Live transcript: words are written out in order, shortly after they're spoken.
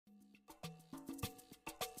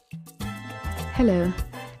Hello,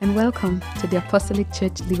 and welcome to the Apostolic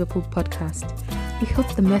Church Liverpool podcast. We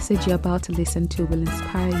hope the message you're about to listen to will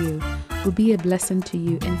inspire you, will be a blessing to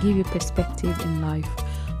you, and give you perspective in life.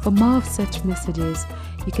 For more of such messages,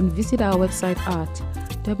 you can visit our website at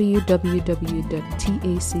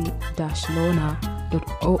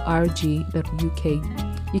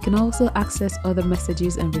www.tac-lorna.org.uk. You can also access other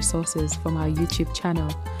messages and resources from our YouTube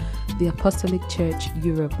channel, The Apostolic Church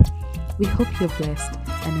Europe. We hope you're blessed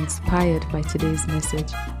and inspired by today's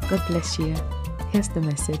message. God bless you. Here's the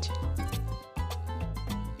message.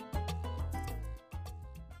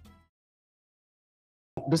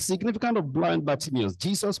 The significance of blind Bartimaeus.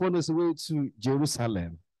 Jesus went his way to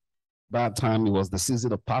Jerusalem. That time it was the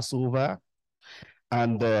season of Passover,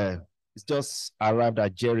 and it's just arrived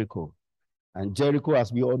at Jericho. And Jericho,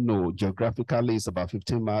 as we all know, geographically is about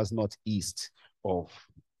 15 miles northeast of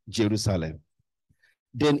Jerusalem.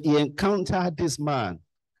 Then he encountered this man,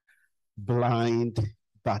 blind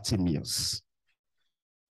Bartimaeus.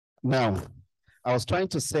 Now, I was trying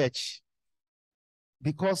to search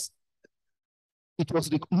because it was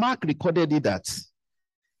Mark recorded it that,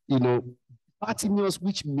 Bartimaeus,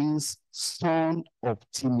 which means son of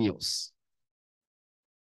Timaeus.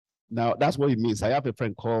 Now, that's what it means. I have a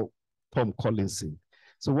friend called Tom Collinson.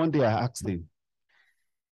 So one day I asked him,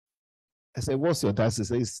 I said, what's your dad's? He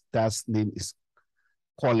says, dad's name is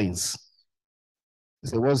Collins. He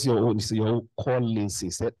said, what's your own? He said, your own Collins. He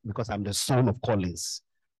said, because I'm the son of Collins.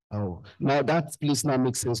 Oh, now that place now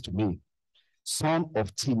makes sense to me. Son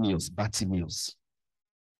of Timaeus, Bartimaeus.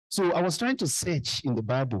 So I was trying to search in the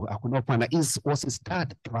Bible. I could not find it. Was his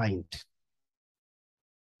dad blind?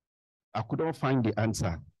 I could not find the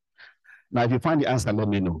answer. Now, if you find the answer, let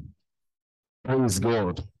me know. Praise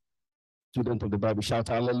God. Student of the Bible, shout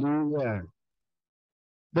hallelujah.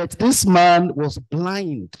 But this man was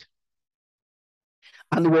blind.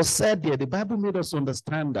 And it was said there, the Bible made us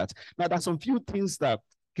understand that. Now, there's some few things that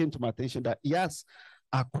came to my attention, that he has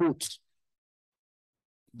a coat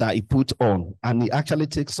that he put on, and he actually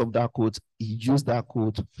takes off that coat. He used that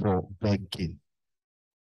coat for begging.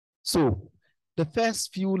 So the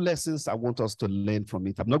first few lessons I want us to learn from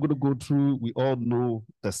it, I'm not going to go through, we all know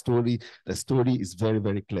the story. The story is very,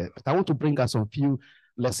 very clear. But I want to bring us some few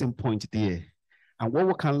lesson points there, and what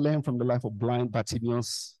we can learn from the life of blind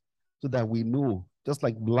Bartimaeus, so that we know, just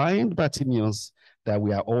like blind Bartimaeus, that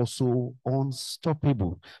we are also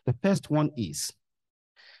unstoppable. The first one is,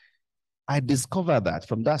 I discovered that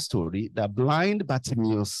from that story, that blind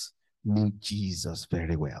Bartimaeus knew Jesus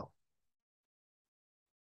very well.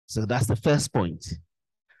 So that's the first point.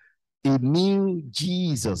 He knew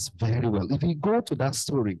Jesus very well. If you go to that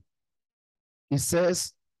story, it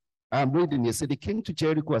says, I'm reading, it said, he came to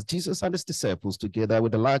Jericho as Jesus and his disciples together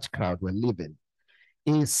with a large crowd were living.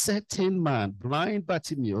 A certain man, blind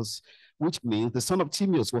Bartimaeus, which means the son of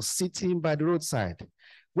Timaeus, was sitting by the roadside.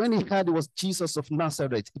 When he heard it was Jesus of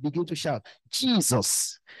Nazareth, he began to shout,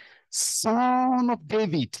 Jesus, son of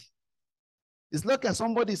David. It's like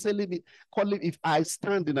somebody saying, call him, if I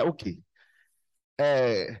stand in, okay.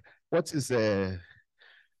 What is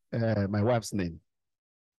my wife's name?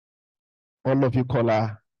 All of you call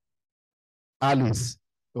her Alice.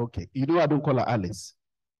 Okay. You know I don't call her Alice.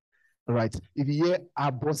 All right. If you hear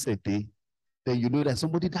Abosete, then you know that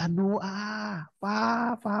somebody that know,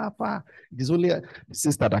 far. It is only a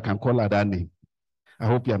sister that can call her that name. I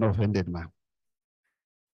hope you are not offended, ma'am.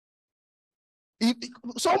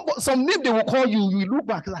 Some name they will call you, you look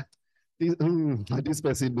back like, this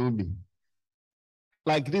person know me.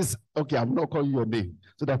 Like this, okay, I'm not calling your name,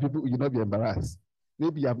 so that people will not be embarrassed.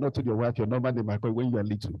 Maybe you have not told your wife your normal name I call when you are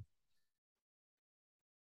little.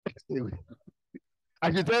 Anyway, I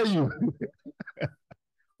can tell you.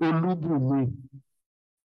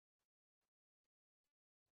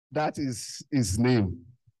 That is his name.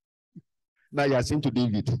 Now you are saying to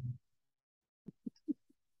David.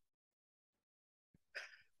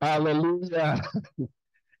 Hallelujah.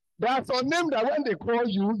 That's a name that when they call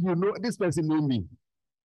you, you know this person know me.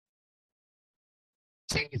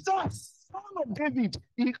 Jesus, son of David.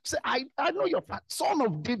 He said, I know your father, son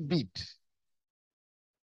of David.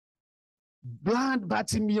 Blind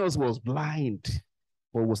Bartimaeus was blind,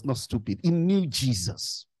 but was not stupid. He knew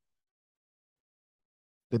Jesus.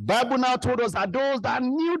 The Bible now told us that those that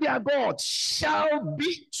knew their God shall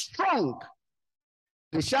be strong.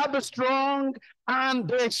 They shall be strong and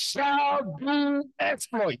they shall do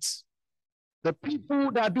exploits. The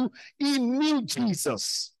people that do, he knew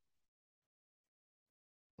Jesus.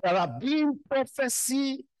 There have been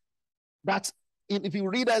prophecy that if you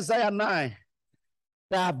read Isaiah 9,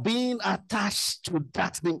 they are being attached to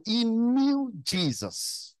that name. He knew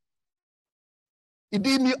Jesus. He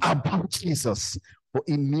didn't know about Jesus, but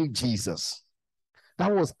he knew Jesus.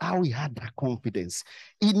 That was how he had that confidence.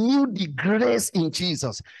 He knew the grace in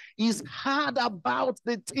Jesus. He's heard about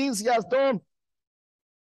the things he has done.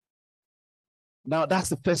 Now, that's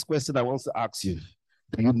the first question I want to ask you.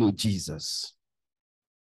 Do you know Jesus?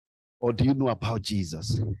 Or do you know about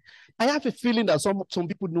Jesus? I have a feeling that some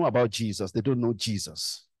people know about Jesus. They don't know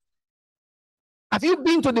Jesus. Have you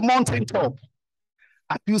been to the mountaintop?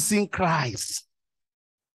 Have you seen Christ?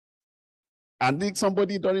 And I think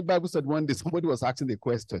somebody during Bible study one day, somebody was asking the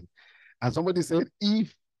question. And somebody said,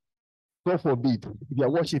 if, God forbid, if you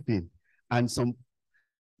are worshiping and some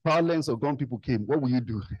violence or gun people came, what will you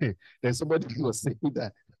do? Then somebody was saying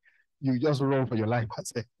that you just run for your life.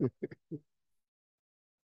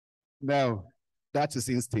 Now, that is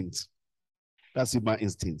instinct. That's human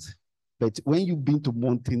instinct. But when you've been to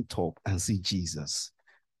mountaintop and see Jesus,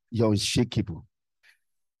 you're unshakable.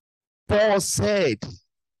 Paul said,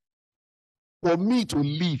 for me to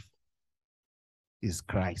live is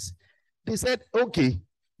Christ. They said, okay,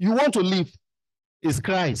 you want to live is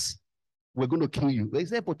Christ. We're going to kill you. They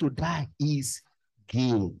said, but to die is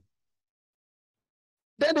gain.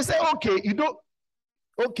 Then they said, okay, you don't,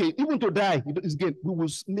 okay, even to die is gain. We will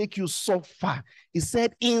make you suffer. He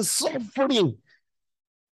said, in suffering.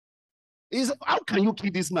 How can you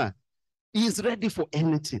kill this man? He's ready for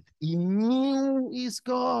anything. He knew he's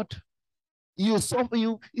God. You suffer,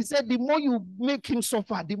 he said, the more you make him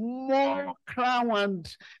suffer, the more crown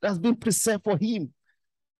that's been preserved for him.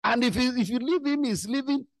 And if you leave him, his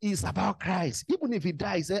living is about Christ. Even if he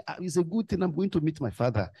dies, it's a good thing. I'm going to meet my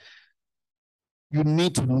Father. You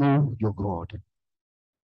need to know your God.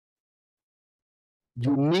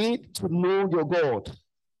 You need to know your God.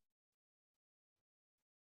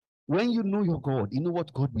 When you know your God, you know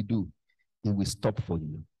what God will do? He will stop for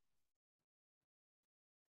you.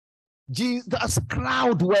 Jesus'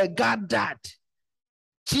 crowd were gathered.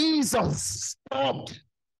 Jesus stopped.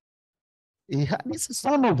 This is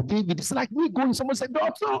son of David. It's like me going, someone said,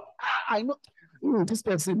 doctor, I know this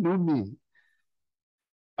person knew me.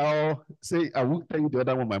 I'll say, I won't tell you the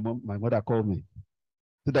other one my mother called me.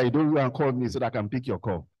 So that you don't go and call me so that I can pick your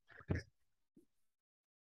call.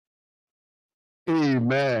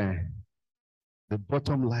 Amen. The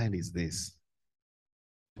bottom line is this.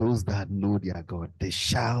 Those that know their God, they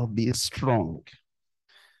shall be strong.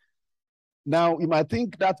 Now, you might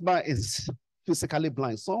think that man is physically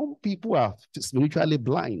blind. Some people are spiritually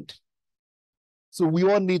blind. So we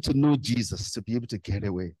all need to know Jesus to be able to get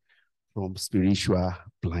away from spiritual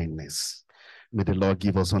blindness. May the Lord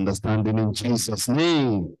give us understanding in Jesus'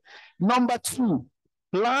 name. Number 2,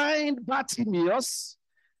 blind Bartimaeus,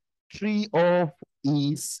 tree of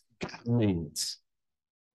his garment.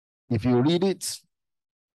 If you read it,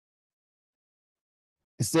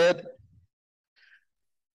 he said,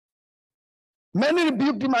 many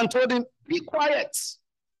rebuked him and told him, be quiet.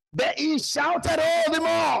 But he shouted all the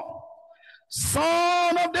more,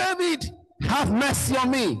 Son of David, have mercy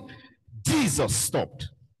on me. Jesus stopped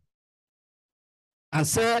and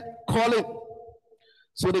said, call him.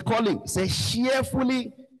 So they called him. Said,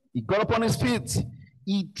 cheerfully, he got upon his feet.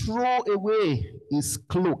 He threw away his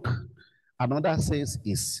cloak. Another says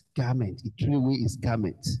his garment. He threw away his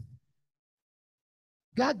garment.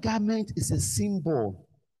 That garment is a symbol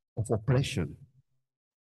of oppression.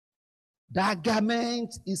 That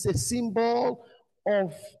garment is a symbol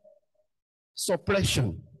of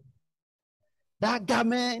suppression. That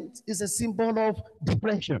garment is a symbol of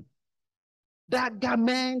depression. That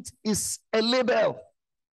garment is a label.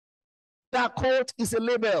 That coat is a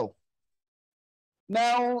label.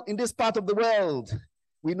 Now, in this part of the world,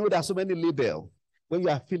 we know there are so many labels. When you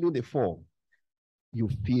are feeling the fall, you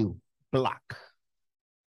feel black,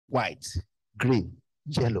 white, green,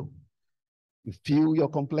 yellow. You feel your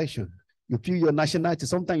complexion. You feel your nationality.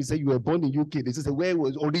 Sometimes you say you were born in UK. They say where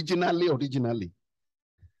was originally.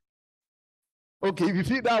 Okay, if you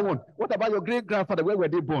feel that one, what about your great-grandfather? Where were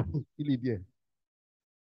they born?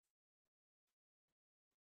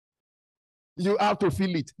 You have to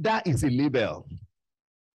feel it. That is a label.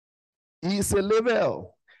 It's a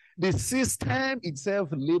label. The system itself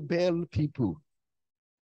labels people.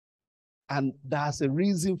 And that's a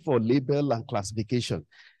reason for label and classification.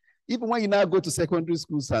 Even when you now go to secondary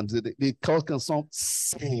schools and they call some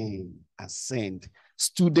send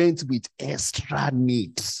students with extra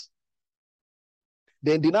needs.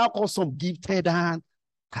 Then they now call some gifted and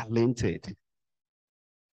talented.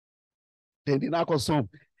 Then they now call some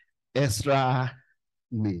extra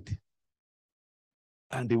need.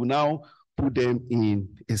 And they will now put them in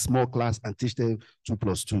a small class and teach them 2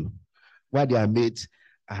 + 2. While their mates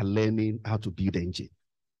are learning how to build engine.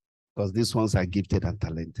 because these ones are gifted and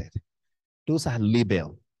talented. Those are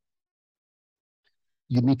label.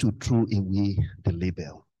 You need to throw away the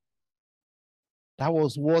label. That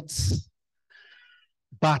was what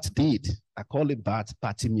Bart did. I call it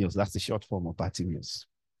Bartimaeus. That's the short form of Bartimaeus.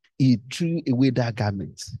 He threw away that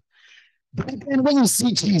garment. But then when you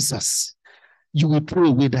see Jesus, you will throw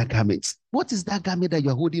away that garment. What is that garment that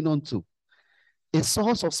you're holding on to? A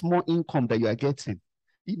source of small income that you are getting.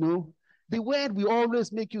 You know, the world will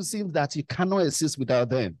always make you seem that you cannot exist without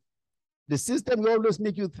them. The system will always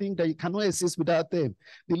make you think that you cannot exist without them.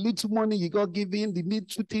 The little money you got given, the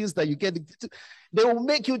little things that you get, they will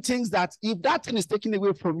make you think that if that thing is taken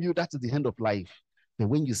away from you, that is the end of life. But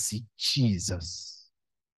when you see Jesus,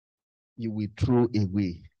 you will throw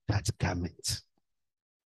away that garment.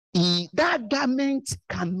 That garment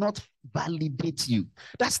cannot validate you.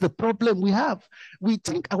 That's the problem we have. We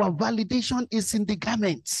think our validation is in the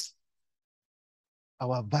garment.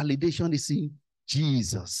 Our validation is in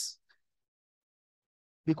Jesus.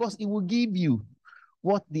 Because it will give you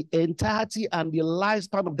what the entirety and the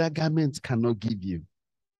lifespan of that garment cannot give you.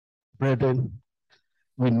 Brethren,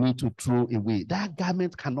 we need to throw away. That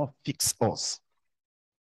garment cannot fix us.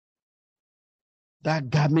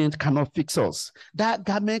 That garment cannot fix us. That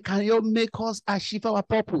garment cannot make us achieve our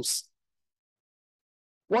purpose.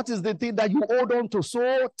 What is the thing that you hold on to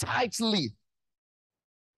so tightly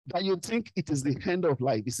that you think it is the end of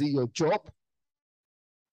life? Is it your job?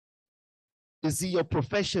 Is it your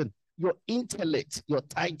profession, your intellect, your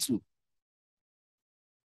title?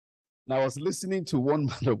 Now, I was listening to one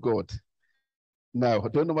man of God. Now, I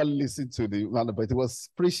don't normally listen to the man, but he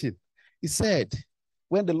was preaching. He said,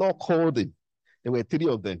 when the Lord called him, there were 3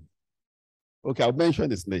 of them. Okay, I'll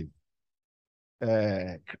mention his name.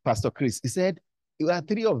 Pastor Chris. He said, there were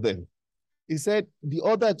 3 of them. He said, the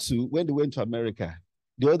other 2, when they went to America,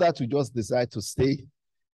 the other 2 just decided to stay.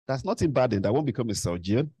 That's nothing bad in that. One becomes a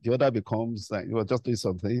surgeon. The other becomes, he was just doing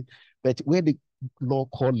something. But when the Lord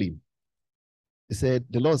called him, he said,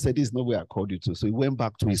 the Lord said, this is not where I called you to. So he went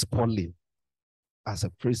back to his calling as a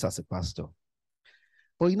priest, as a pastor.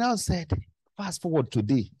 But he now said, fast forward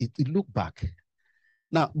today, it looked back.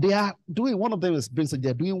 Now, they are doing, one of them is Vincent,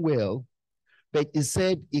 they're doing well, but he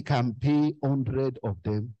said he can pay 100 of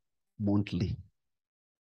them monthly.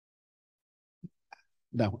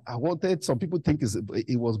 Now, I wanted, some people think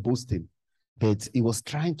it was boasting, but he was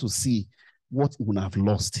trying to see what he would have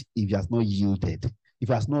lost if he has not yielded, if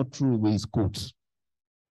he has not thrown away his coat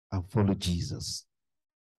and followed Jesus.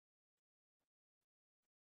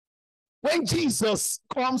 When Jesus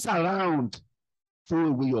comes around, throw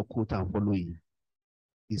away your coat and follow him.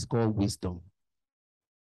 It's called wisdom.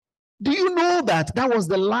 Do you know that that was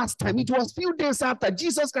the last time? It was few days after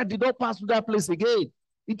Jesus Christ did not pass through that place again.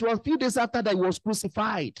 It was few days after that he was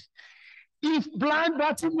crucified. If blind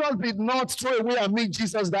Bartimaeus did not throw away and meet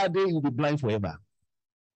Jesus that day, he would be blind forever.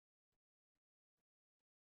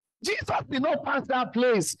 Jesus did not pass that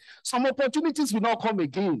place. Some opportunities will not come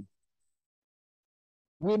again.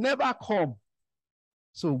 Will never come.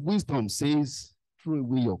 So wisdom says, throw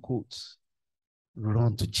away your coat.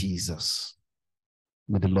 Run to Jesus.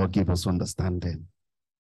 May the Lord give us understanding.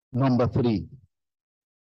 Number 3.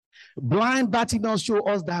 Blind Bartimaeus show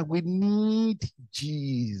us that we need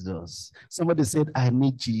Jesus. Somebody said, I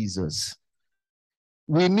need Jesus.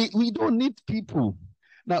 We don't need people.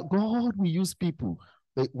 Now, God will use people,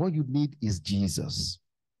 but what you need is Jesus.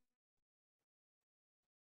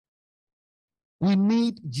 We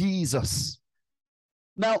need Jesus.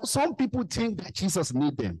 Now, some people think that Jesus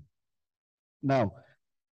needs them. Now,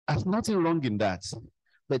 there's nothing wrong in that.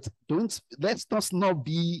 But let's just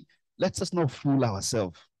not fool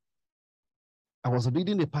ourselves. I was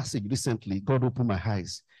reading a passage recently. God opened my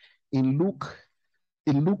eyes. In Luke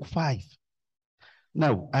 5.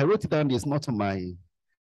 Now, I wrote it down. It's not on my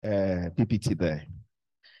PPT there.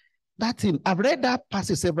 That thing, I've read that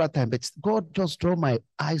passage several times, but God just drew my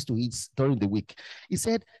eyes to it during the week. He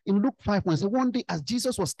said in Luke 5, when he said, one day as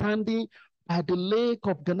Jesus was standing by the lake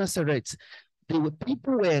of Gennesaret,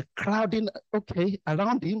 people were crowding,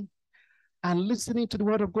 around him and listening to the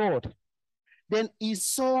word of God. Then he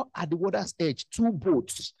saw at the water's edge 2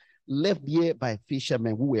 boats left there by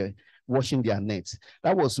fishermen who were washing their nets.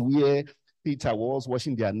 That was where Peter was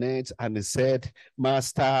washing their nets, and he said,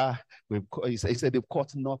 Master, he said, they've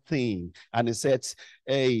caught nothing. And he said,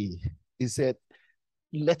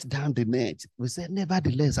 let down the net. We said,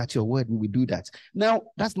 nevertheless, at your word, we will do that. Now,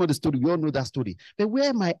 that's not the story. We all know that story. But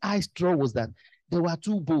where my eyes draw was that there were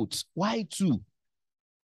 2 boats. Why 2?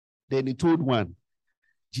 Then he told one,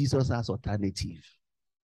 Jesus has alternative.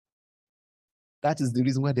 That is the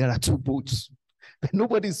reason why there are 2 boats. But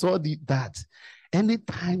nobody saw that.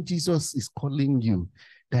 Anytime Jesus is calling you,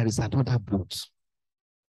 there is another boat.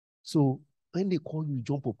 So when they call you,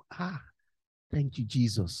 jump up. Thank you,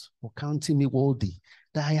 Jesus, for counting me worthy,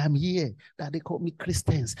 that I am here, that they call me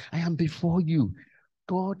Christians. I am before you.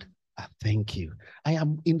 God, I thank you. I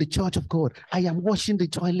am in the church of God. I am washing the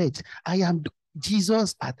toilet. I am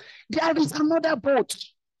Jesus. There is another boat.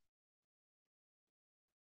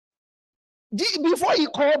 Before he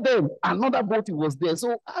called them, another boat was there.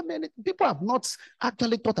 So, people have not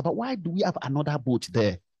actually thought about why do we have another boat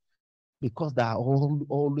there? Because there are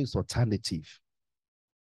always alternative.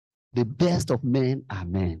 The best of men are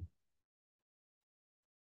men.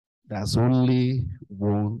 There's only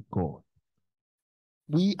one God.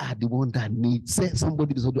 We are the one that needs, say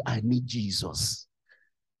somebody, I need Jesus.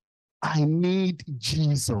 I need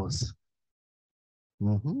Jesus.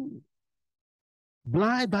 Blind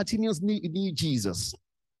Bartimaeus need Jesus.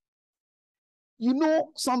 You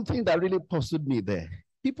know something that really pursued me there?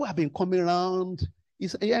 People have been coming around, he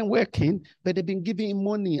ain't working, but they've been giving him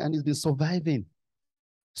money and he's been surviving.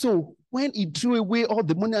 So when he threw away all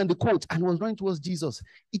the money and the coat and was running towards Jesus,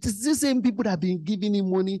 it is the same people that have been giving him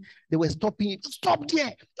money. They were stopping him. Stop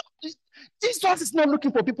there. Jesus is not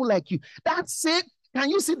looking for people like you. That's it. Can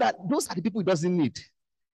you see that those are the people he doesn't need?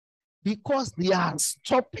 Because they are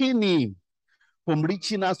stopping him from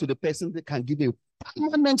reaching out to the person that can give a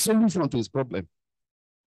permanent solution to his problem.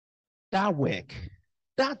 That work,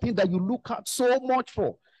 that thing that you look at so much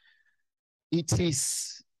for, it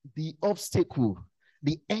is the obstacle.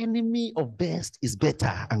 The enemy of best is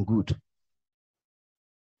better and good.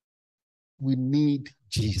 We need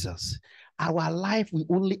Jesus. Our life will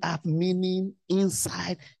only have meaning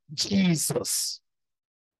inside Jesus.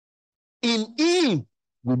 In him,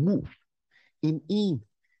 we move. In him,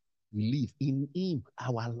 we live. In him,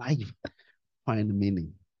 our life find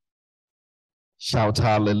meaning. Shout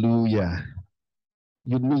hallelujah.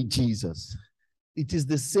 You need Jesus. It is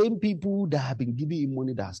the same people that have been giving him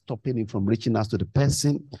money that are stopping him from reaching out to the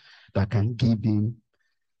person that can give him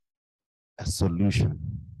a solution.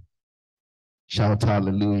 Shout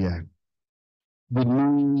hallelujah. We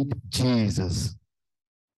need Jesus.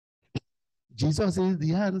 Jesus is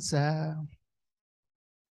the answer.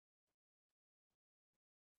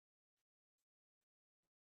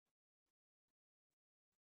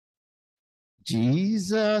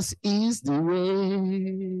 Jesus is the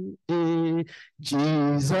way.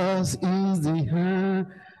 Jesus is the hand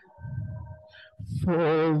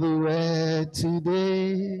for the way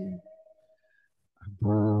today.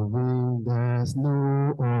 Above him there's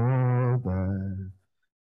no other.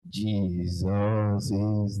 Jesus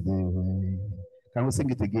is the way. Can we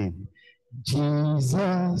sing it again?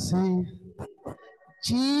 Jesus is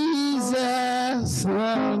Jesus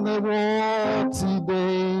on the wall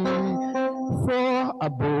today. For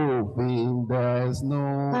above him there's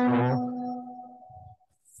no.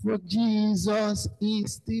 For Jesus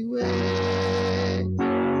is the way.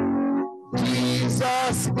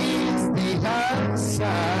 Jesus is the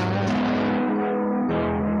answer.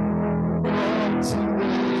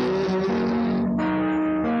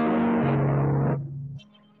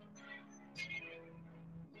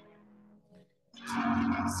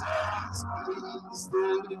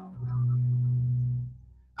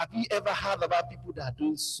 Have you ever heard about people that are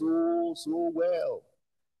doing so well,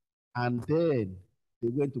 and then they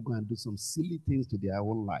went to go and do some silly things to their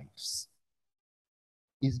own lives?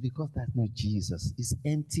 It's because there's no Jesus. It's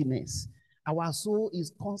emptiness. Our soul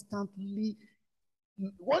is constantly.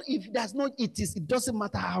 What if there's no it doesn't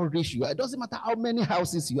matter how rich you are. It doesn't matter how many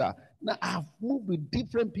houses you are. Now, I've moved with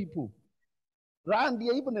different people. Around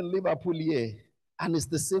here, even in Liverpool here, and it's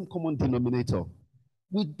the same common denominator.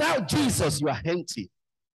 Without Jesus, you are empty.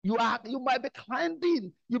 You might be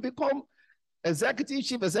climbing. You become executive,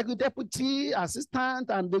 chief executive, deputy, assistant,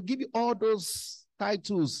 and they'll give you all those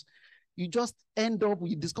titles. You just end up,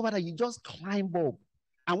 you discover that you just climb up.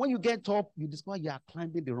 And when you get up, you discover you are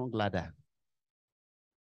climbing the wrong ladder.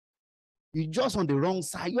 You're just on the wrong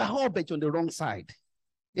side. You are all bet on the wrong side.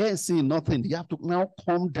 You ain't seeing nothing. You have to now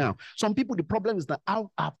calm down. Some people, the problem is that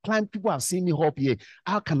I've climbed, people have seen me up here.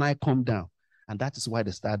 How can I calm down? And that is why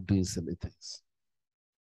they start doing silly things.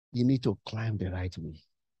 You need to climb the right way.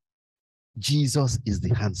 Jesus is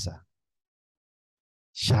the answer.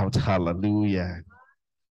 Shout hallelujah.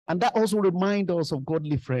 And that also reminds us of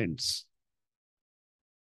godly friends.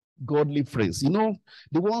 Godly friends. You know,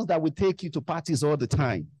 the ones that will take you to parties all the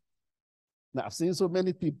time. Now, I've seen so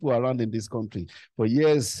many people around in this country for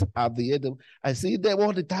years at the end. I see them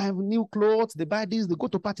all the time, new clothes, they buy these, they go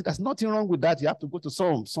to party. There's nothing wrong with that. You have to go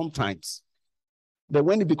to sometimes. But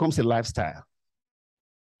when it becomes a lifestyle,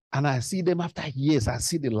 and I see them after years, I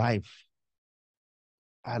see the life.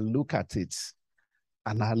 I look at it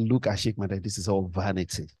and I shake my head. This is all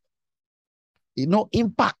vanity. No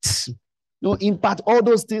impact. No impact. All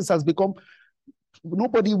those things has become,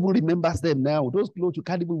 nobody even remembers them now. Those clothes, you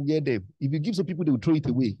can't even wear them. If you give some people, they will throw it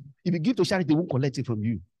away. If you give to charity, they won't collect it from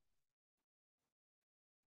you.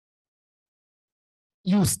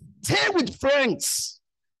 You stay with friends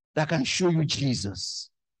that can show you Jesus.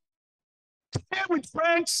 Stay with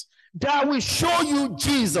friends that will show you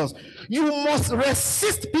Jesus. You must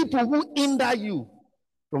resist people who hinder you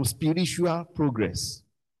from spiritual progress.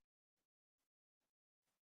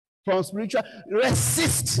 From spiritual,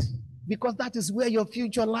 resist, because that is where your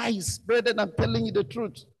future lies. Brethren, I'm telling you the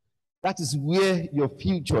truth. That is where your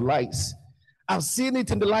future lies. I've seen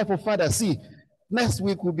it in the life of fathers. See, next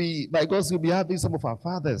week will be, by God's will be having some of our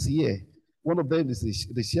fathers here. One of them is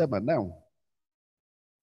the chairman now.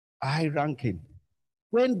 High ranking.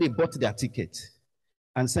 When they bought their ticket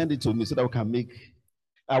and sent it to me so that we can make,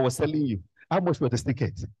 I was telling you, how much was this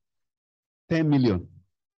ticket? 10 million.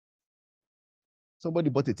 Somebody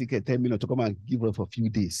bought a ticket, 10 million, to come and give her for a few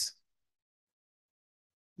days.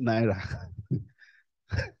 Naira.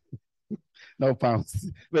 No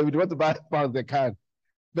pounds. But if you want to buy pounds, they can.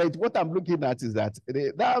 But what I'm looking at is that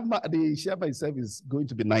the chairman itself is going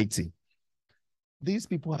to be 90. These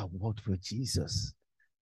people are worked for Jesus.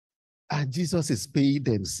 And Jesus is paying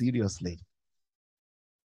them seriously.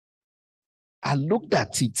 I looked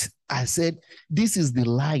at it. I said, this is the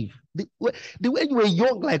life. The way you were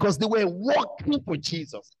young like us, they were working for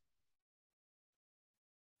Jesus.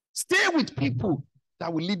 Stay with people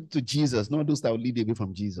that will lead to Jesus, not those that will lead away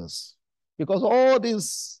from Jesus. Because all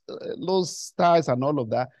these low stars and all of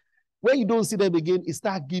that, when you don't see them again, it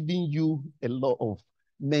starts giving you a lot of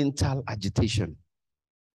mental agitation.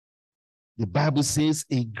 The Bible says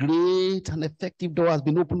a great and effective door has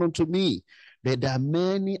been opened unto me. But there are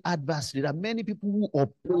many adversaries, there are many people who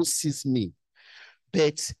opposes me.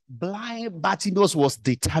 But blind Bartimaeus was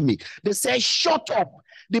determined. They said, shut up.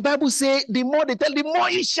 The Bible says, the more they tell, the more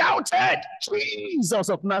he shouted, Jesus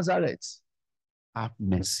of Nazareth, have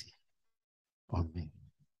mercy on me.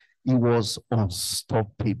 He was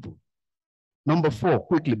unstoppable. Number 4,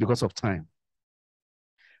 quickly because of time.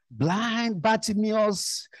 Blind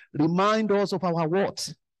Bartimaeus remind us of our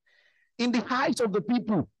what? In the eyes of the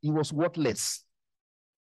people, he was worthless.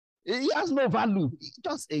 He has no value. He's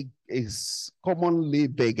just a common lay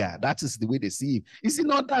beggar. That is the way they see him. Is he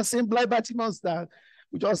not that same blind Bartimaeus that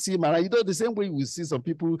we just see him around? You know, the same way we see some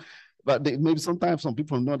people, but maybe sometimes some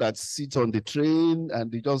people know that sit on the train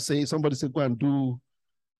and they just say, somebody say, go and do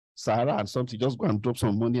Sahara and something, just go and drop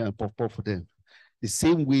some money and pop for them. The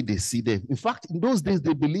same way they see them. In fact, in those days,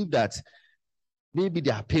 they believe that maybe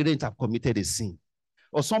their parents have committed a sin.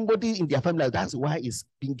 Or somebody in their family, that's why is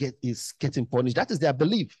getting punished. That is their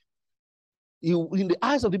belief. In the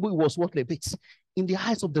eyes of the people, he was worthless. But in the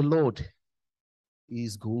eyes of the Lord, he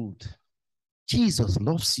is good. Jesus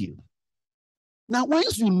loves you. Now,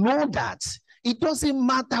 once you know that, it doesn't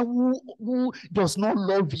matter who does not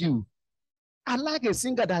love you. I like a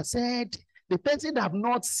singer that said, the person that have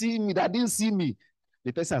not seen me, that didn't see me,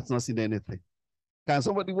 the person has not seen anything. Can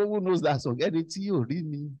somebody who knows that song? You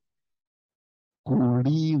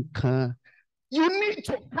need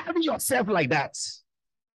to carry yourself like that.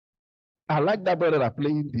 I like that brother that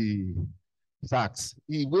playing the sax.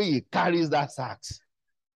 The way he carries that sax.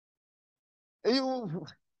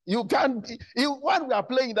 You can't, when we are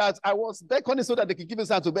playing that, I was beckoning so that they can give him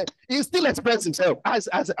sound to bed. He still express himself. I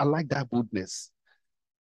like that boldness.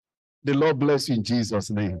 The Lord bless you in Jesus'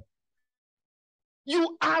 name.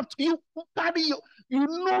 You carry, you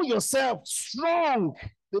know yourself strong.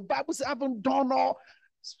 The Bible says, haven't done all,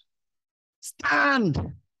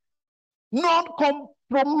 stand. Not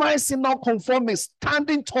compromising, not conforming,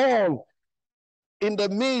 standing tall in the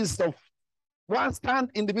midst of one,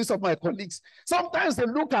 stand in the midst of my colleagues. Sometimes they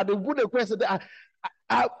look at the good question that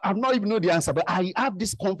I not even know the answer, but I have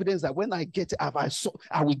this confidence that when I get it,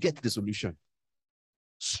 I will get the solution.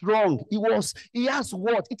 Strong. He has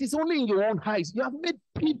what? It is only in your own eyes. You have made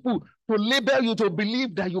people to label you to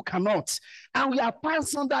believe that you cannot. And we are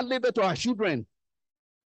passing that label to our children.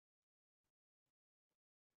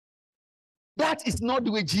 That is not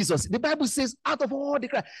the way Jesus. The Bible says, out of all the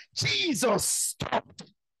cry, Jesus stopped.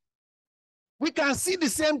 We can see the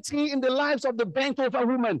same thing in the lives of the bent over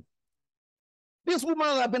woman. This woman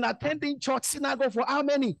has been attending church synagogue for how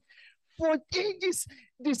many? For ages.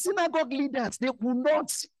 The synagogue leaders, they could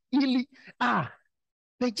not really,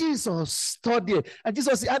 but Jesus stood there. And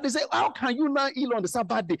Jesus, and they say, how can you now heal on the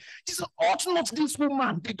Sabbath day? Jesus, ought not this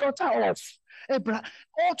woman, the daughter of Abraham,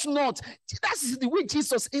 ought not. That is the way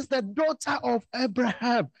Jesus is the daughter of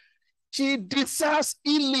Abraham. She deserves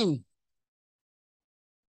healing.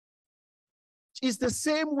 It's the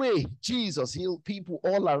same way Jesus healed people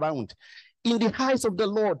all around. In the eyes of the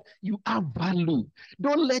Lord, you have value.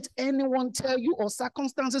 Don't let anyone tell you or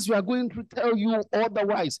circumstances you are going to tell you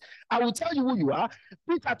otherwise. I will tell you who you are.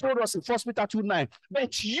 Peter told us in 1 Peter 2:9,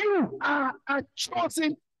 but you are a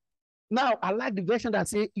chosen. Now, I like the version that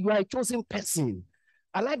says you are a chosen person.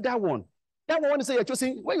 I like that one. That one, when you say you're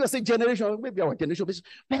chosen, when you say generation, maybe our generation,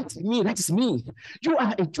 that's me, that is me. You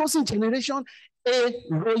are a chosen generation, a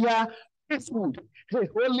royal priesthood, a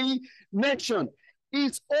holy nation.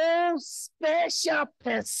 His own special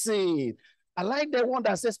person. I like the one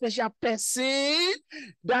that says special person,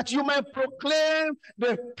 that you might proclaim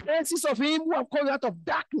the praises of him who have called you out of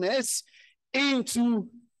darkness into.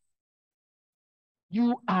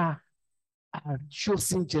 You are a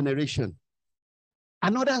chosen generation.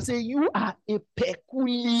 Another say you are a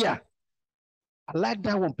peculiar. I like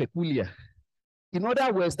that one, peculiar. In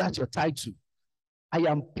other words, that's your title. I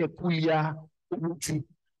am peculiar.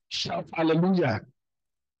 Shout hallelujah.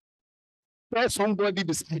 There's somebody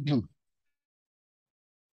beside you.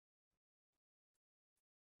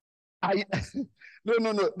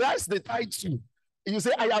 No. That's the title. You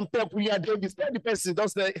say, I am peculiar. Then beside the person,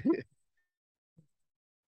 don't say,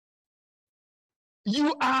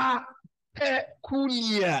 you are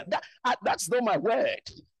peculiar. That's not my word.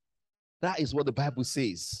 That is what the Bible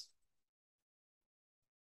says.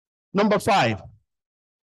 Number 5.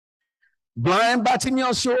 Blind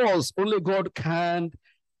Bartimaeus shows only God can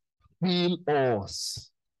heal us.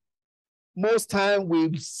 Most time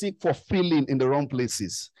we seek for feeling in the wrong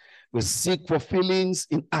places. We seek for feelings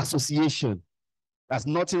in association. There's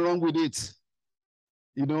nothing wrong with it.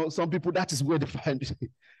 You know, some people, that is where they find it.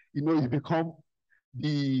 You know, you become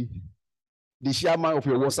the chairman of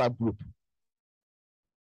your WhatsApp group.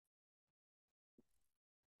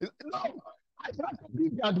 No, I can't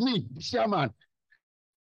believe that me, the chairman.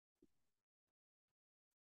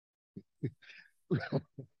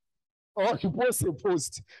 Or you post a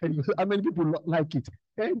post, and how many people like it?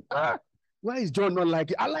 And why is John not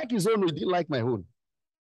like it? I like his own, he didn't like my own.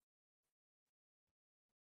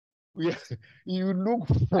 Yeah, you look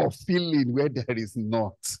for feeling where there is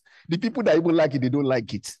not. The people that even like it, they don't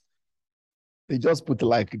like it. They just put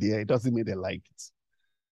like there. It doesn't mean they like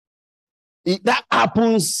it. That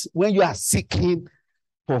happens when you are seeking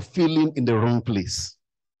for feeling in the wrong place.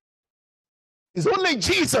 It's only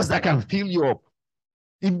Jesus that can fill you up.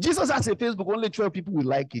 If Jesus has a Facebook, only 12 people will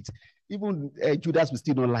like it. Even Judas will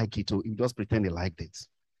still not like it, or he just pretend he liked it.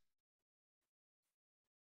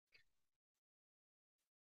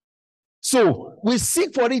 So we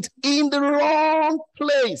seek for it in the wrong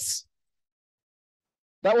place.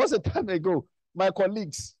 That was a time ago. My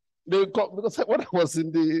colleagues, because when I was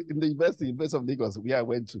in the University of Lagos, where I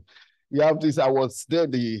went to, we have this. I was there,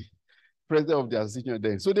 the president of the association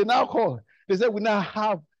then. So they now call. They said we now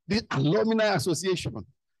have this alumni association,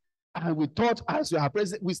 and we thought, as you are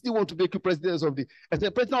president, we still want to make you president of the. I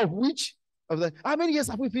said, president of which? Of the. How many years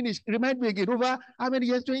have we finished? Remind me again. Over how many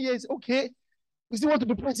years? 20 years. Okay. We still want to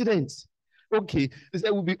be president. Okay. They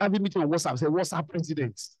said we'll be having meeting on WhatsApp. I said, WhatsApp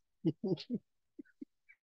president.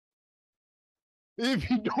 If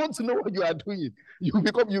you don't know what you are doing, you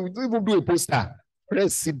don't even do a poster.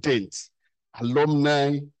 President,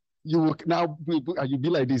 alumni, you will now you'll be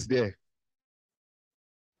like this there.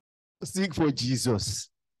 Seek for Jesus.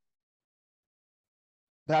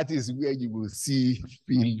 That is where you will see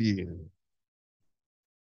feeling.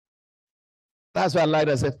 That's why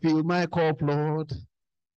Elijah said, fill my cup, Lord.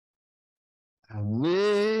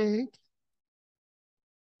 Awake.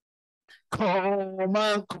 Come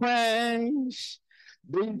and quench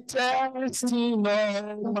the thirsting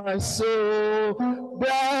of my soul.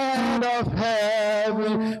 Bread of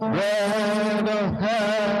heaven,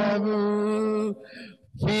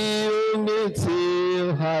 fill me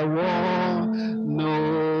till I want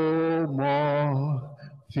no more.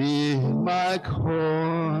 Fill my cup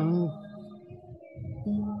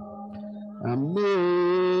and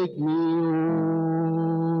make me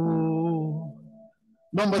whole.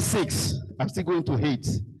 Number 6, I'm still going to 8.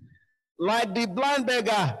 Like the blind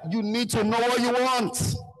beggar, you need to know what you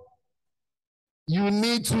want. You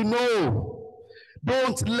need to know.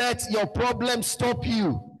 Don't let your problem stop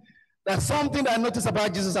you. That's something that I noticed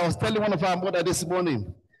about Jesus. I was telling one of our mother this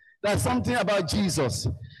morning. That's something about Jesus.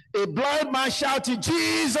 A blind man shouted,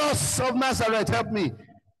 Jesus of Nazareth, help me.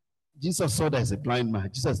 Jesus saw that as a blind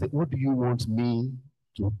man. Jesus said, what do you want me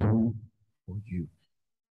to do for you?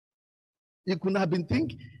 You could have been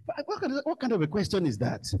thinking, what kind of a question is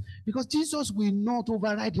that? Because Jesus will not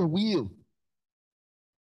override your will.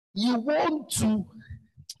 You want to,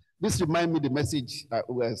 This reminds me the message I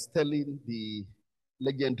was telling the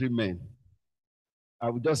legendary men. I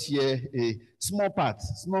will just share a small part.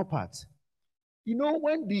 You know,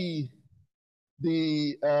 when the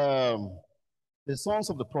sons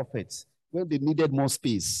of the prophets, when they needed more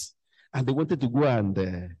space and they wanted to go and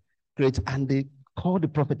create, and they called the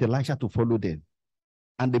prophet Elisha to follow them.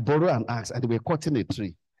 And they borrowed an axe and they were cutting a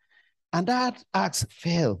tree. And that axe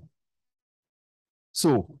fell.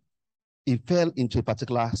 So it fell into a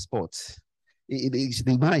particular spot.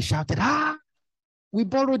 The man shouted, we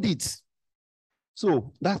borrowed it.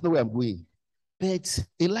 So that's the way I'm going. But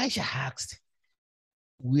Elisha asked,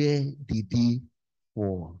 where did he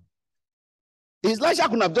fall? Elisha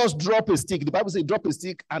could have just dropped a stick. The Bible says drop a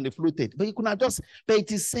stick and it floated. But he could have just, but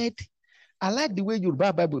it is said, I like the way you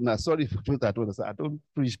read Bible now. Sorry for that. I don't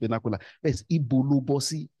preach vernacular. It's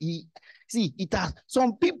Ibolobosi. See, it has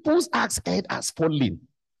some people's axe head has fallen.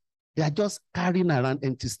 They are just carrying around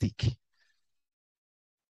empty stick.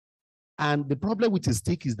 And the problem with a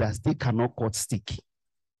stick is that stick cannot cut stick.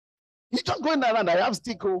 You're just going around. I have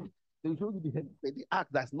stick. Oh, they show you the head. The axe,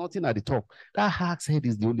 that's nothing at the top. That axe head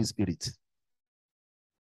is the Holy Spirit.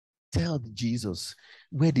 Tell Jesus,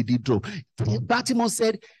 where did he drop? Bartimaeus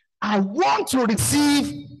said, I want to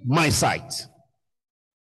receive my sight.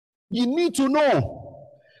 You need to know.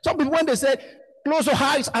 Some people, when they say, close your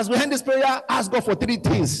eyes as we end this prayer, ask God for 3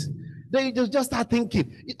 things. They just start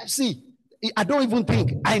thinking. See, I don't even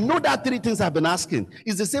think. I know that 3 things I've been asking.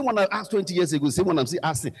 It's the same one I asked 20 years ago, the same one I'm still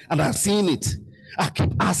asking, and I've seen it. I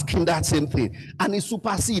keep asking that same thing, and it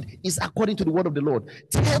supersedes. It's according to the word of the Lord.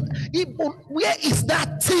 Tell people, where is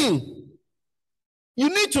that thing? You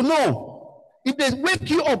need to know. If they wake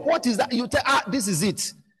you up, what is that? You tell, this is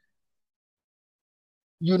it.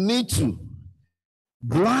 You need to.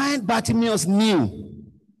 Blind Bartimaeus knew.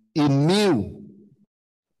 He knew.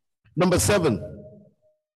 Number 7.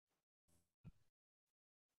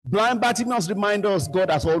 Blind Bartimaeus reminds us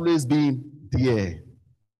God has always been there.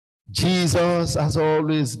 Jesus has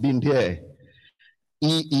always been there.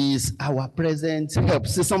 He is our present help.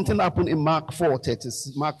 See, something happened in Mark 4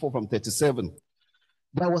 from 37.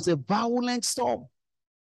 There was a violent storm.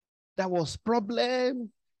 There was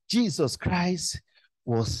problem. Jesus Christ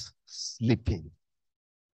was sleeping.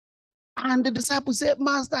 And the disciples said,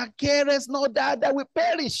 Master, carest not that we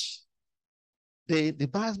perish. The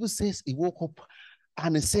Bible says he woke up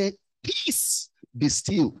and he said, peace, be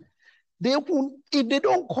still. If they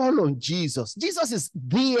don't call on Jesus, Jesus is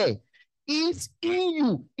there. He's in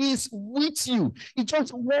you. He's with you. He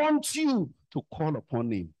just wants you to call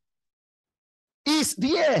upon him. He's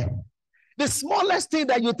there. The smallest thing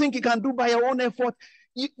that you think you can do by your own effort,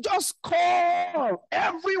 you just call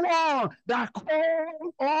everyone that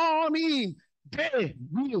call on him. They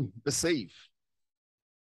will be saved.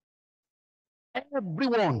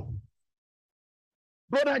 Everyone.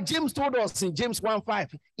 Brother James told us in James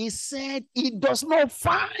 1:5, he said he does not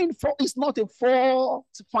find fault. It's not a fault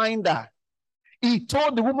finder. He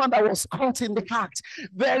told the woman that was caught in the act,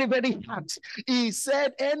 very, very hard. He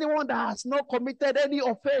said, anyone that has not committed any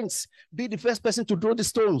offense, be the first person to throw the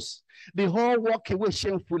stones. They all walk away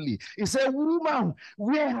shamefully. He said, woman,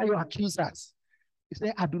 where are your accusers? He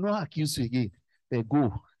said, I do not accuse you again. They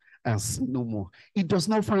go and sin no more. He does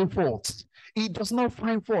not find fault. He does not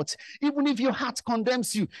find fault. Even if your heart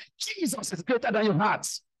condemns you, Jesus is greater than your heart.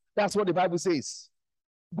 That's what the Bible says.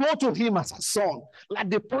 Go to him as a son, like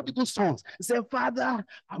the prodigal sons. Say, Father,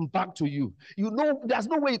 I'm back to you. You know, there's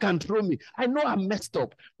no way you can throw me. I know I'm messed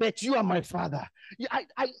up, but you are my father.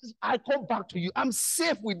 I come back to you. I'm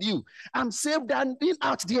safe with you. I'm safe than being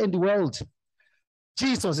out there in the world.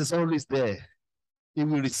 Jesus is always there. He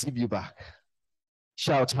will receive you back.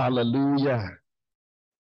 Shout hallelujah.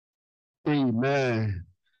 Amen.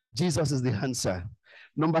 Jesus is the answer.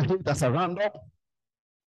 Number 8, as a roundup,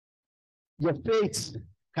 your faith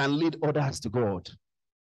can lead others to God.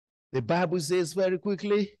 The Bible says very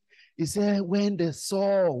quickly, it said, when they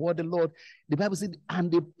saw what the Bible said, and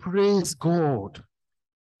they praised God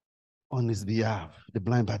on his behalf, the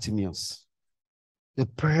blind Bartimaeus. They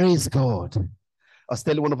praised God. I was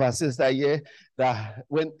telling one of our sisters here that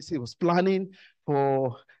when she was planning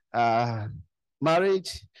for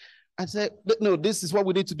marriage, I said, no, this is what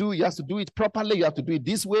we need to do. You have to do it properly. You have to do it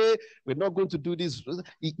this way. We're not going to do this.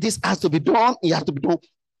 This has to be done. It has to be done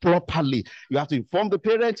properly. You have to inform the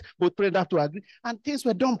parents. Both parents have to agree. And things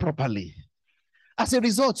were done properly. As a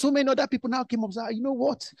result, so many other people now came up and said, you know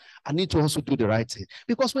what? I need to also do the right thing.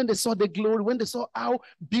 Because when they saw the glory, when they saw how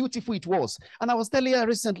beautiful it was. And I was telling her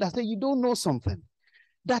recently, I said, you don't know something.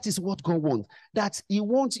 That is what God wants. That He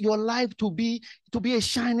wants your life to be a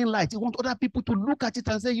shining light. He wants other people to look at it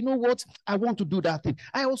and say, you know what? I want to do that thing.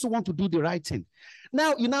 I also want to do the right thing.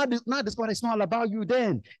 Now, now discover it's not all about you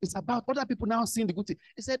then. It's about other people now seeing the good thing.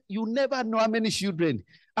 He said, you never know how many children,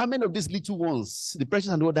 how many of these little ones, the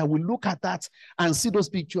precious and all that, will look at that and see those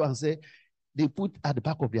pictures and say, they put at the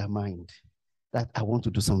back of their mind that I want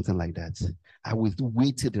to do something like that. I will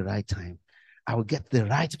wait till the right time. I will get the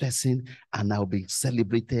right person and I'll be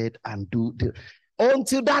celebrated and do the,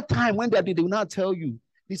 until that time when they will not tell you,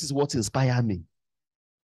 this is what inspired me.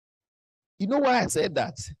 You know why I said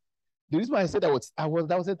that? The reason why I said that was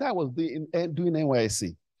a time I was doing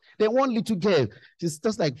NYSC. Then one little girl, she's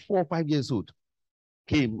just like 4 or 5 years old,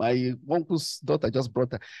 came. My uncle's daughter just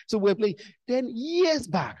brought her. So we were playing. Then years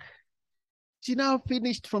back, she now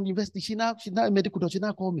finished from university. She now a medical doctor. She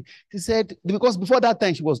now called me. She said, because before that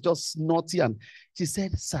time she was just naughty, and she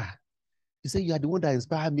said, sir, she said, you are the one that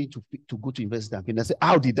inspired me to go to university. And I said,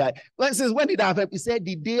 how did I? Well, since when did I have? He said,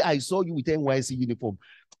 the day I saw you with NYSC uniform,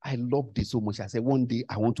 I loved it so much. I said, one day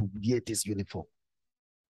I want to wear this uniform.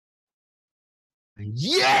 And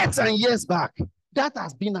years back, that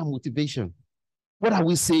has been our motivation. What are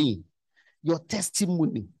we saying? Your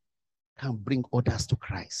testimony can bring others to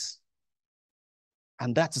Christ.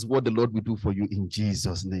 And that is what the Lord will do for you in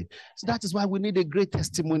Jesus' name. So that is why we need a great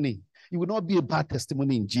testimony. It will not be a bad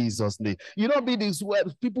testimony in Jesus' name. You don't be this where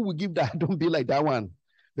people will give that, don't be like that one.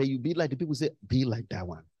 But you be like the people say, be like that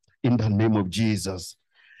one. In the name of Jesus.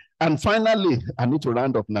 And finally, I need to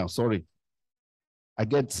round up now. Sorry. I'm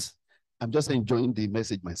just enjoying the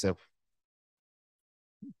message myself.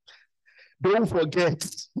 Don't forget,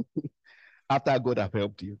 after God have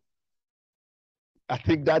helped you. I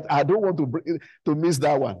think that I don't want to miss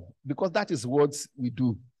that one, because that is what we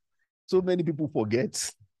do. So many people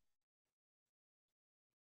forget.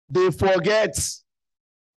 They forget.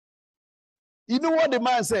 You know what the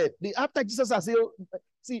man said? After Jesus has said,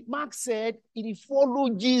 see, Mark said he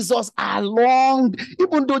followed Jesus along,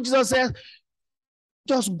 even though Jesus said,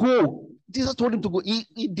 just go. Jesus told him to go.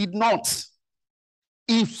 He did not.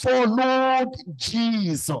 He followed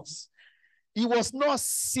Jesus. He was not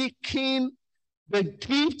seeking the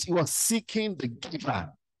gift, he was seeking the giver.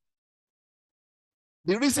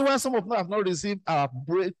 The reason why some of them have not received our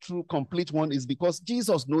breakthrough complete one is because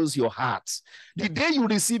Jesus knows your heart. The day you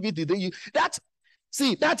receive it, that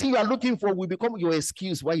thing you are looking for will become your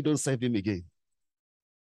excuse why you don't serve him again.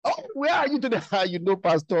 Oh, where are you today? You know,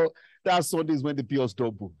 Pastor, that Sunday is when the bills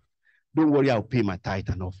double. Don't worry, I'll pay my tithe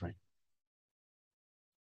and offering.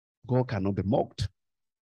 God cannot be mocked.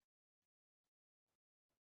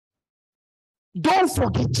 Don't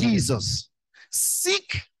forget Jesus.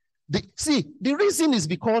 The reason is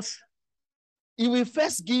because he will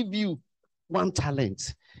first give you one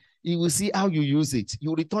talent. He will see how you use it.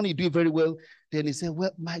 You return, you do it very well. Then he said,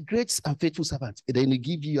 well, my great and faithful servant. And then he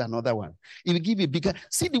give you another one. He will give you bigger.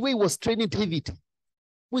 See the way he was training David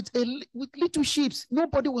with little sheep.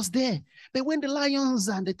 Nobody was there. But when the lions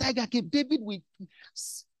and the tiger came, David with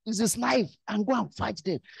his life and go and fight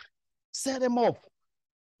them. Set them off.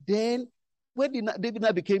 Then when David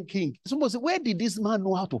now became king, someone said, where did this man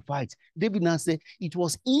know how to fight? David now said, it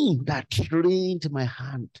was him that trained my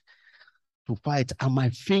hand to fight and my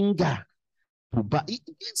finger to bat.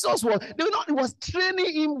 It's also what he was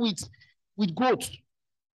training him with goats.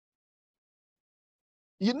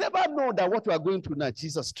 You never know that what you are going through now,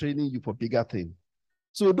 Jesus training you for bigger things.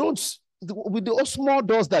 So with the small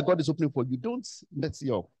doors that God is opening for you, don't mess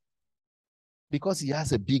it up. Because he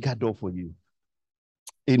has a bigger door for you.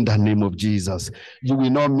 In the name of Jesus. You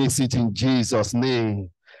will not miss it in Jesus'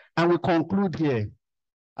 name. And we conclude here.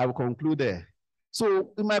 I will conclude there.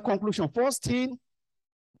 So in my conclusion, first thing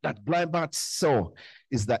that blind man saw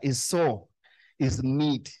is that he saw his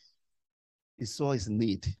need. He saw his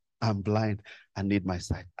need. I'm blind. I need my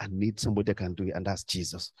sight. I need somebody that can do it, and that's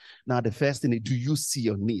Jesus. Now, the first thing is, do you see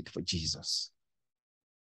your need for Jesus?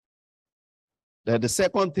 Then the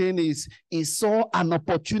second thing is, he saw an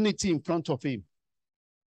opportunity in front of him.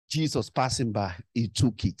 Jesus passing by, he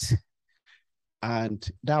took it. And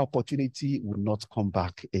that opportunity will not come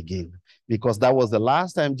back again, because that was the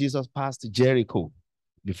last time Jesus passed Jericho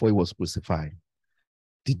before he was crucified.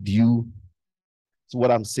 So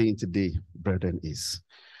what I'm saying today, brethren, is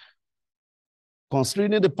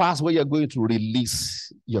considering the past where you're going to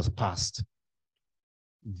release your past.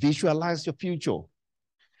 Visualize your future.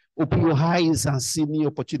 Open your eyes and see new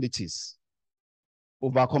opportunities.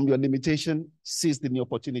 Overcome your limitation, seize the new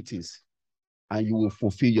opportunities, and you will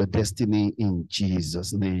fulfill your destiny in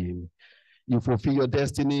Jesus' name. You fulfill your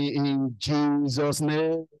destiny in Jesus'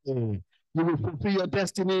 name. You will fulfill your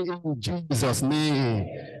destiny in Jesus' name.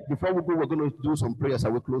 Before we go, we're going to do some prayers. I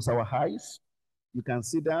will close our eyes. You can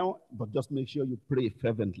sit down, but just make sure you pray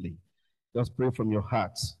fervently. Just pray from your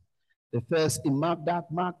heart. The first in Mark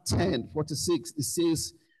 10:46, it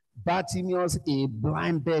says, Bartimaeus, a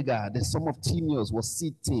blind beggar, the son of Timaeus, was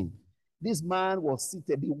sitting. This man was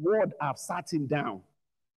seated. The word have sat him down.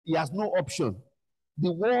 He has no option.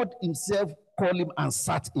 The word himself called him and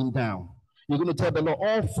sat him down. You're going to tell the Lord,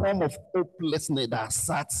 all form of hopelessness that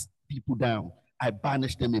sat people down, I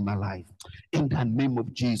banish them in my life. In the name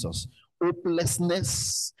of Jesus.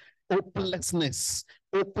 Hopelessness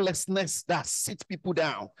that sits people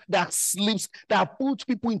down, that sleeps, that puts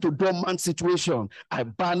people into dormant situation. I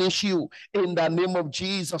banish you in the name of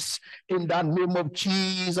Jesus. In the name of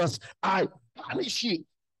Jesus, I banish you.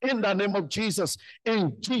 In the name of Jesus,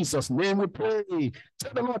 in Jesus' name we pray.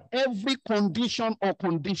 Tell the Lord, every condition or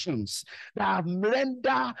conditions that have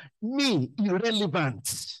rendered me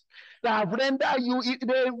irrelevant, that have rendered you,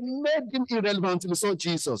 they made him irrelevant in the Son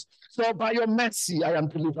Jesus. So by your mercy, I am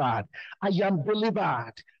delivered. I am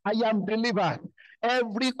delivered. I am delivered.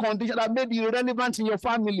 Every condition that made you irrelevant in your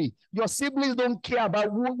family, your siblings don't care about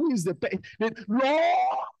who is the Lord,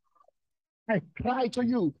 I cry to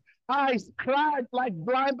you. I cried like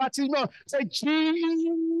blind Bartimaeus. Say,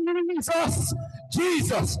 Jesus,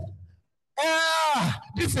 Jesus.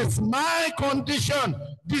 This is my condition.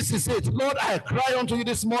 This is it. Lord, I cry unto you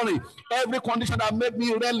this morning. Every condition that made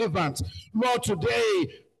me irrelevant. Lord, today,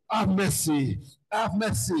 have mercy. Have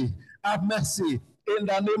mercy. Have mercy. In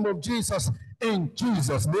the name of Jesus. In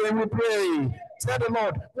Jesus' name we pray. Tell the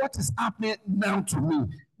Lord, what is happening now to me?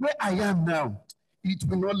 Where I am now. It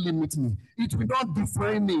will not limit me. It will not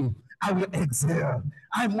define me. I will excel.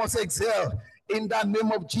 I must excel in the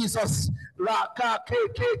name of Jesus. Lord, I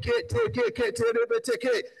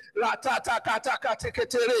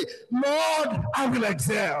will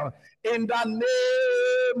excel. In the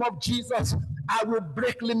name of Jesus, I will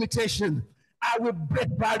break limitation. I will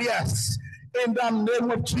break barriers. In the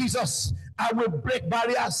name of Jesus, I will break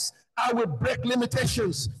barriers. I will break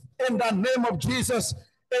limitations. In the name of Jesus.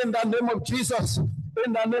 In the name of Jesus,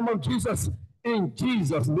 in the name of Jesus, in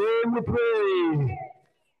Jesus' name we pray.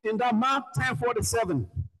 In the Mark 10:47,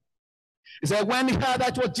 he said, when he heard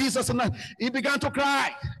that was Jesus, and he began to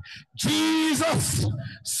cry, Jesus,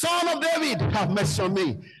 Son of David, have mercy on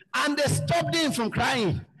me. And they stopped him from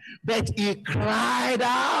crying, but he cried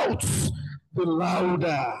out the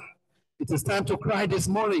louder. It is time to cry this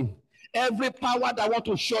morning. Every power that wants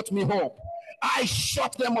to shut me up, I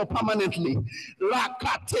shut them up permanently.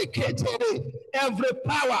 Every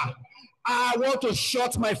power I want to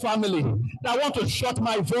shut my family, that want to shut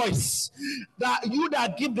my voice, that you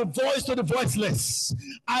that give the voice to the voiceless,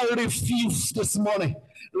 I refuse this morning.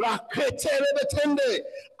 I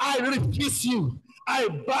refuse you. I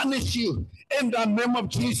banish you. In the name of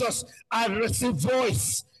Jesus, I receive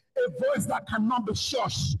voice, a voice that cannot be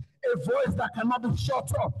shushed, a voice that cannot be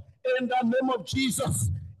shut up. In the name of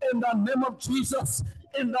Jesus. In the name of Jesus,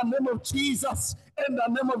 in the name of Jesus, in the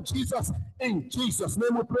name of Jesus, in Jesus'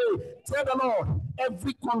 name we pray. Tell the Lord,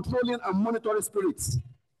 every controlling and monitoring spirit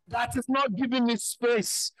that is not giving me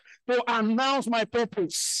space to announce my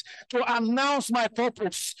purpose, to announce my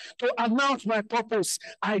purpose, to announce my purpose,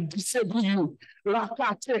 I disable you.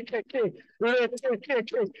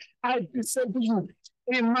 I disable you.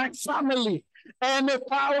 In my family, any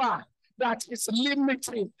power that is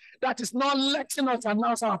limiting, that is not letting us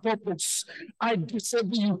announce our purpose, I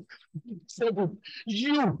disable you. Be disabled.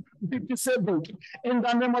 You be disabled. In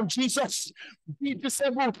the name of Jesus, be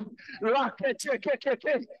disabled. Be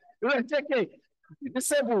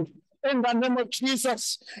disabled. In the name of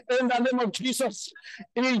Jesus. In the name of Jesus.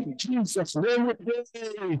 In Jesus' name we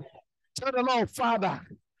pray. Tell the Lord, Father,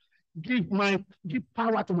 give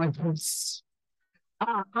power to my voice.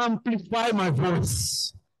 Amplify my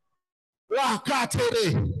voice.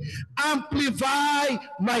 Amplify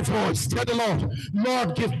my voice. Tell the Lord,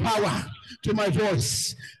 Lord, give power to my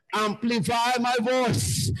voice. Amplify my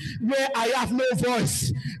voice. Where I have no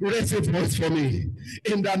voice, raise a voice for me.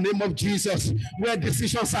 In the name of Jesus, where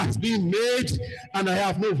decisions have been made and I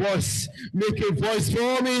have no voice, make a voice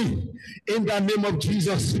for me. In the name of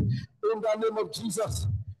Jesus. In the name of Jesus.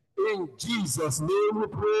 In Jesus' name we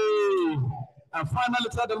pray. And finally,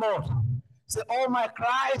 tell the Lord, say, all my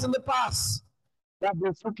cries in the past that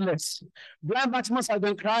were fruitless. Blind Bartimaeus has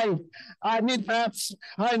been crying, I need help,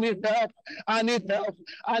 I need help, I need help,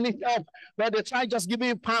 I need help. But they try just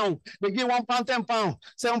giving £1. They give £1, £10,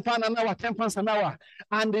 £7 an hour, £10 an hour.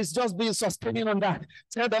 And it's just being sustaining on that.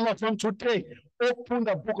 Tell the Lord, from today, open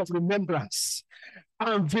the book of remembrance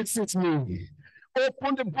and visit me.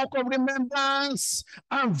 Open the book of remembrance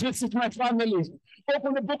and visit my family.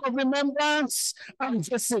 Open the book of remembrance and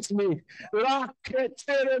visit me.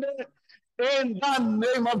 In the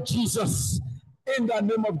name of Jesus. In the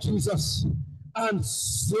name of Jesus. And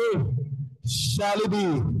so shall it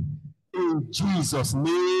be. In Jesus'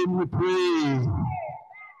 name we pray.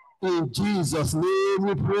 In Jesus' name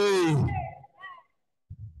we pray.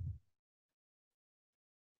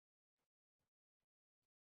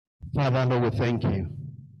 Father, Lord, we thank you.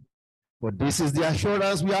 For this is the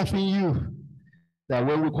assurance we have in you, that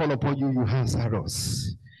when we call upon you, you answer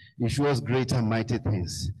us. You show us great and mighty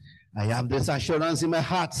things. I have this assurance in my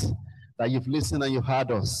heart that you've listened and you've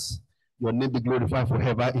heard us. Your name be glorified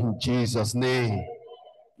forever in Jesus' name.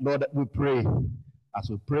 Lord, we pray. As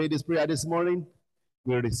we pray this prayer this morning,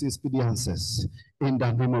 we receive speedy answers in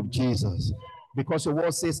the name of Jesus. Because your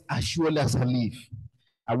word says, as surely as I live,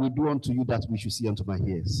 I will do unto you that which you see unto my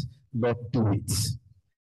ears. Lord, do it.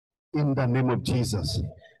 In the name of Jesus.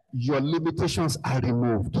 Your limitations are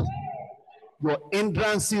removed. Your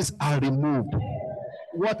hindrances are removed.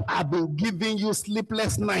 What I've been giving you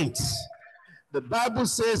sleepless nights, the Bible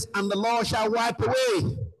says, and the Lord shall wipe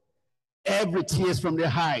away every tears from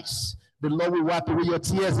their eyes. The Lord will wipe away your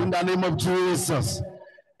tears in the name of Jesus.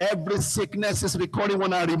 Every sickness is recurring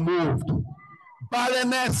when I removed.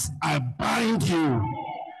 Barrenness, I bind you.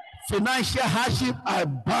 Financial hardship, I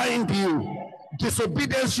bind you.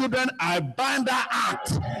 Disobedient children, I bind that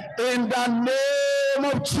act in the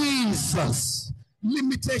name of Jesus.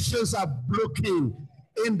 Limitations are broken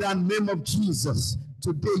in the name of Jesus.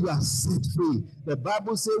 Today you are set free. The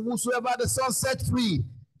Bible says, whosoever the Son set free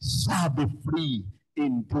shall be free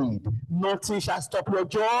indeed. Nothing shall stop your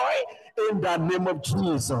joy in the name of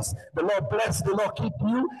Jesus. The Lord bless, the Lord keep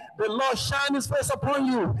you, the Lord shine his face upon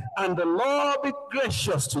you, and the Lord be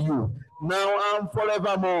gracious to you now and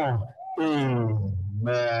forevermore.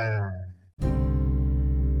 Amen.